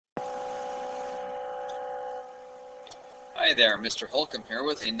Hi there, Mr. Holcomb here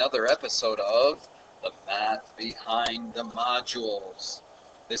with another episode of The Math Behind the Modules.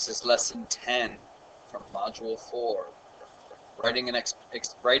 This is Lesson 10 from Module 4, Writing and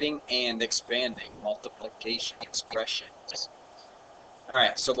Expanding Multiplication Expressions.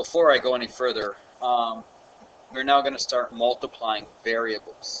 Alright, so before I go any further, we're now going to start multiplying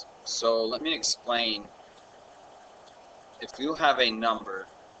variables. So let me explain. If you have a number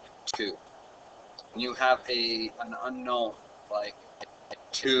 2, and you have an unknown, like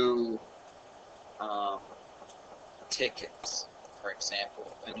 2 tickets, for example,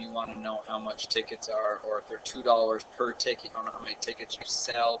 and you want to know how much tickets are, or if they're $2 per ticket, you don't know how many tickets you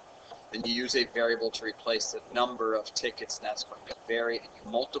sell, then you use a variable to replace the number of tickets, and that's going to vary, and you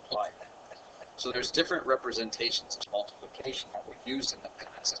multiply that. So there's different representations of multiplication that we've used in the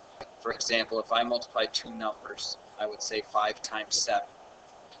past. For example, if I multiply 2 numbers, I would say 5 times 7.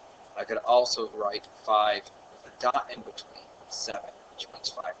 I could also write 5 with a dot in between 7, which means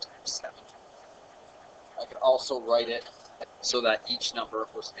 5 times 7. I could also write it so that each number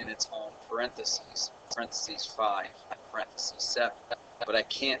was in its own parentheses, parentheses 5, parentheses 7. But I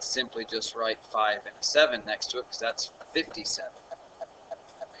can't simply just write 5 and a 7 next to it because that's 57.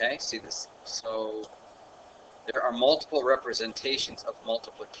 Okay, see this? So there are multiple representations of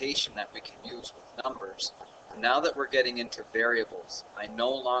multiplication that we can use with numbers. Now that we're getting into variables, I no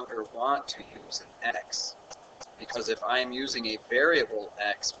longer want to use an x, because if I am using a variable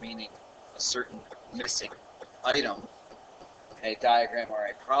x, meaning a certain missing item, a diagram or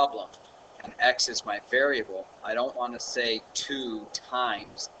a problem, and x is my variable, I don't want to say 2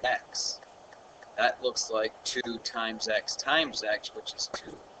 times x. That looks like 2 times x, which is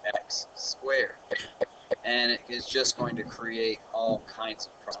 2x squared. And it is just going to create all kinds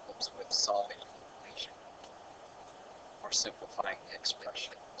of problems with solving the equation or simplifying the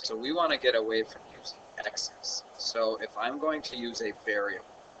expression. So we want to get away from using x's. So if I'm going to use a variable,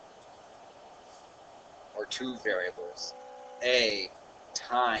 or 2 variables, a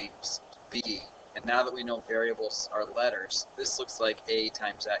times b, and now that we know variables are letters, this looks like a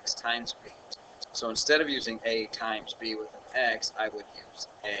times x times b. So instead of using a times b with an x, I would use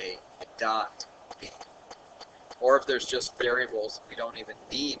a dot b. Or if there's just variables, we don't even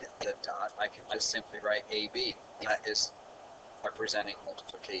need the dot, I can just simply write ab. That is representing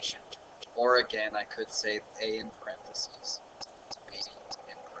multiplication. Or again, I could say a in parentheses, b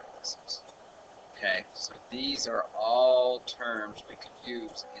in parentheses. Okay, so these are all terms we could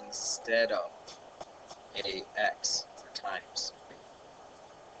use instead of a x or times.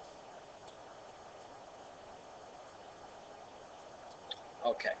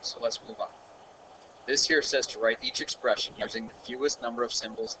 Okay, so let's move on. This here says to write each expression using the fewest number of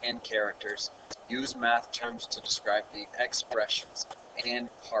symbols and characters. Use math terms to describe the expressions and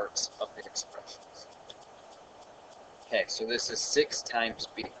parts of the expressions. Okay, so this is 6 times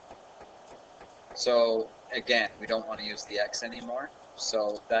b. So again, we don't want to use the x anymore,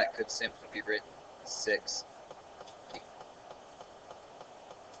 so that could simply be written 6b.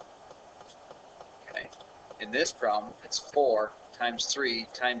 Okay, in this problem, it's 4 times 3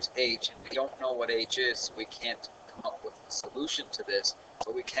 times h, and we don't know what h is, so we can't come up with a solution to this,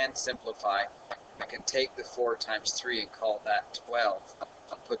 but we can simplify. We can take the 4 times 3 and call that 12,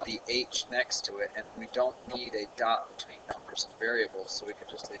 and put the h next to it, and we don't need a dot between numbers and variables, so we can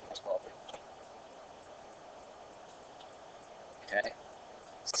just leave it 12h. Okay,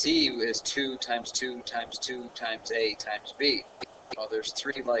 c is 2 times 2 times 2 times a times b. Well, there's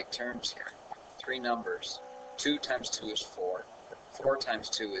 3 like terms here, 3 numbers. 2 times 2 is 4. 4 times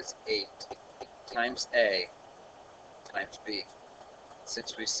 2 is 8 times a times b.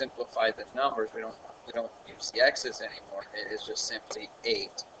 Since we simplify the numbers, we don't use the x's anymore. It is just simply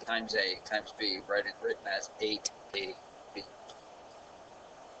 8 times a times b, written as 8ab.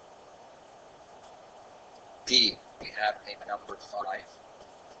 D, we have a number 5.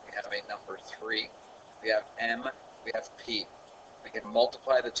 We have a number 3. We have m. We have p. We can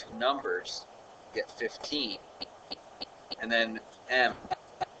multiply the 2 numbers, get 15, and then m,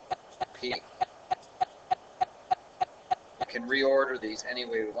 p. We can reorder these any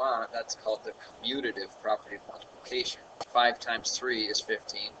way we want. That's called the commutative property of multiplication. 5 times 3 is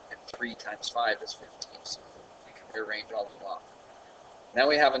 15, and 3 times 5 is 15, so we can rearrange all the law. Now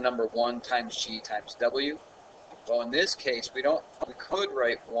we have a number 1 times g times w. Well, in this case, we could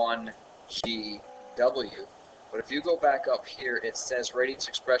write 1gw, but if you go back up here, it says write each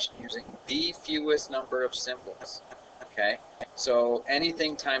expression using the fewest number of symbols. Okay, so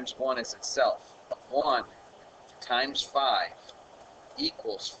anything times 1 is itself. 1 times 5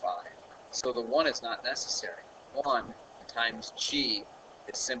 equals 5. So the 1 is not necessary. 1 times g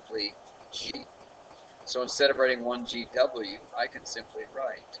is simply g. So instead of writing 1GW, I can simply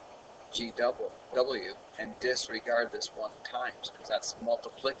write GW and disregard this 1 times, because that's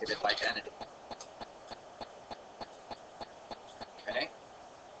multiplicative identity. Okay?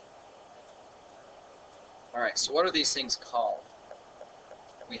 Alright, so what are these things called?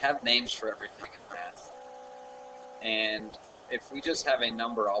 We have names for everything in math. And if we just have a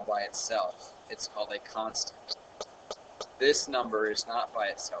number all by itself, it's called a constant. This number is not by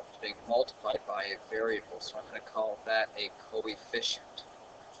itself. It's being multiplied by a variable, so I'm going to call that a coefficient.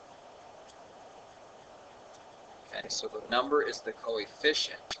 Okay, so the number is the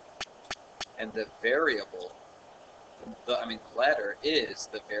coefficient, and the variable, the letter is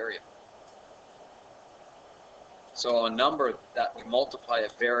the variable. So a number that we multiply a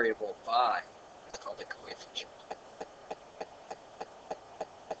variable by is called a coefficient.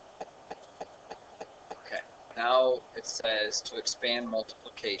 Okay, now it says to expand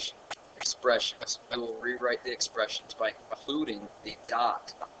multiplication expressions. I will rewrite the expressions by including the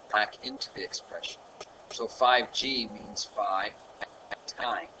dot back into the expression. So 5G means 5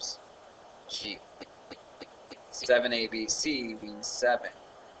 times G. 7ABC means 7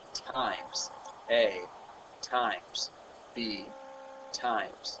 times A times B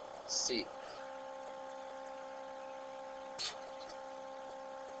times C.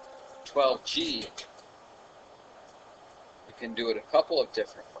 12G, we can do it a couple of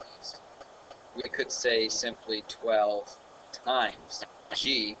different ways. We could say simply 12 times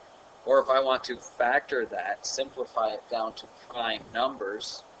G, or if I want to factor that, simplify it down to prime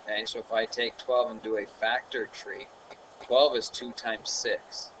numbers. Okay, so if I take 12 and do a factor tree, 12 is 2 times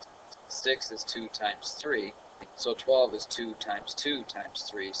 6. 6 is 2 times 3. So 12 is 2 times 2 times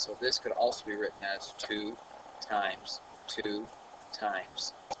 3. So this could also be written as 2 times 2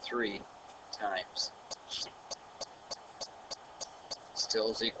 times 3 times G.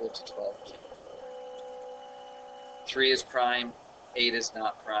 Still is equal to 12G. 3 is prime, 8 is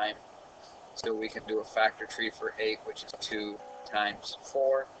not prime. So we can do a factor tree for 8, which is 2 times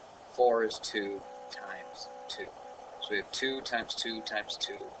 4. 4 is 2 times 2. So we have 2 times 2 times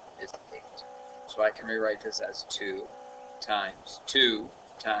 2 is 8. So I can rewrite this as 2 times 2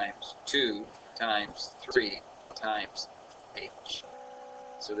 times 2 times 3 times H.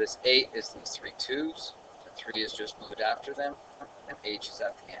 So this 8 is these 3 2's, the 3 is just moved after them, and H is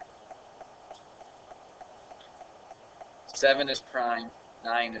at the end. 7 is prime,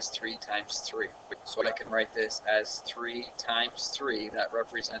 9 is 3 times 3. So I can write this as 3 times 3, that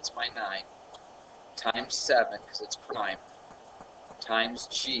represents my 9, times 7, because it's prime, times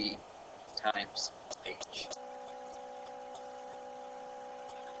G, times H.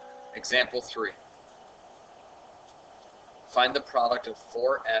 Example 3. Find the product of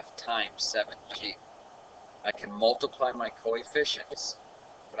 4F times 7G. I can multiply my coefficients,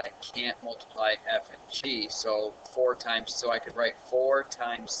 but I can't multiply F and G, so 4 times, so I could write 4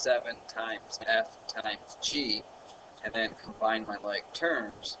 times 7 times F times G, and then combine my like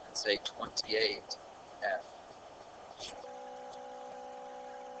terms and say 28 F.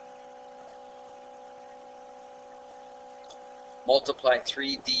 Multiply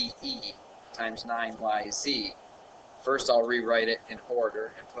 3DE times 9YZ. First I'll rewrite it in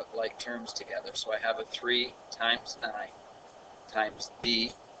order and put like terms together. So I have a 3 times 9 times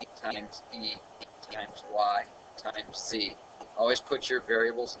D times E times Y times Z. Always put your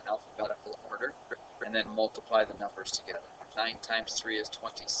variables in alphabetical order and then multiply the numbers together. 9 times 3 is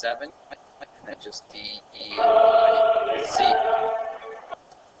 27, and then just D, E, Y, Z.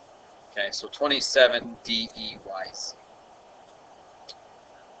 Okay, so 27 D, E, Y, Z.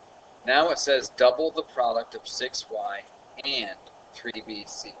 Now it says double the product of 6y and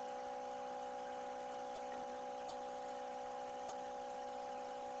 3bc.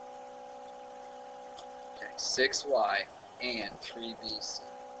 Okay, 6y and 3bc.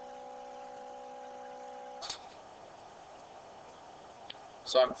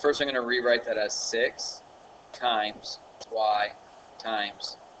 So I'm going to rewrite that as 6 times y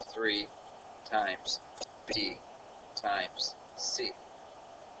times 3 times b times c.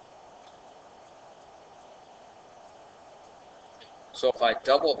 So if I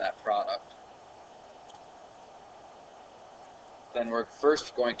double that product, then we're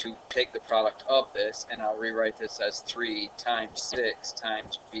first going to take the product of this, and I'll rewrite this as 3 times 6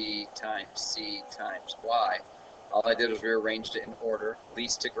 times b times c times y. All I did was rearranged it in order,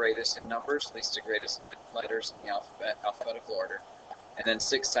 least to greatest in numbers, least to greatest in letters in the alphabetical order. And then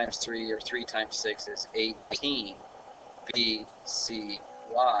 6 times 3, or 3 times 6 is 18 b, c,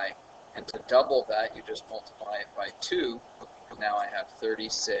 y. And to double that, you just multiply it by 2. Now I have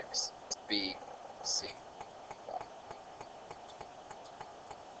 36 B, C.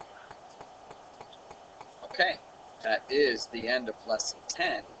 Okay, that is the end of lesson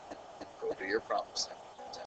 10. Go to your problem set.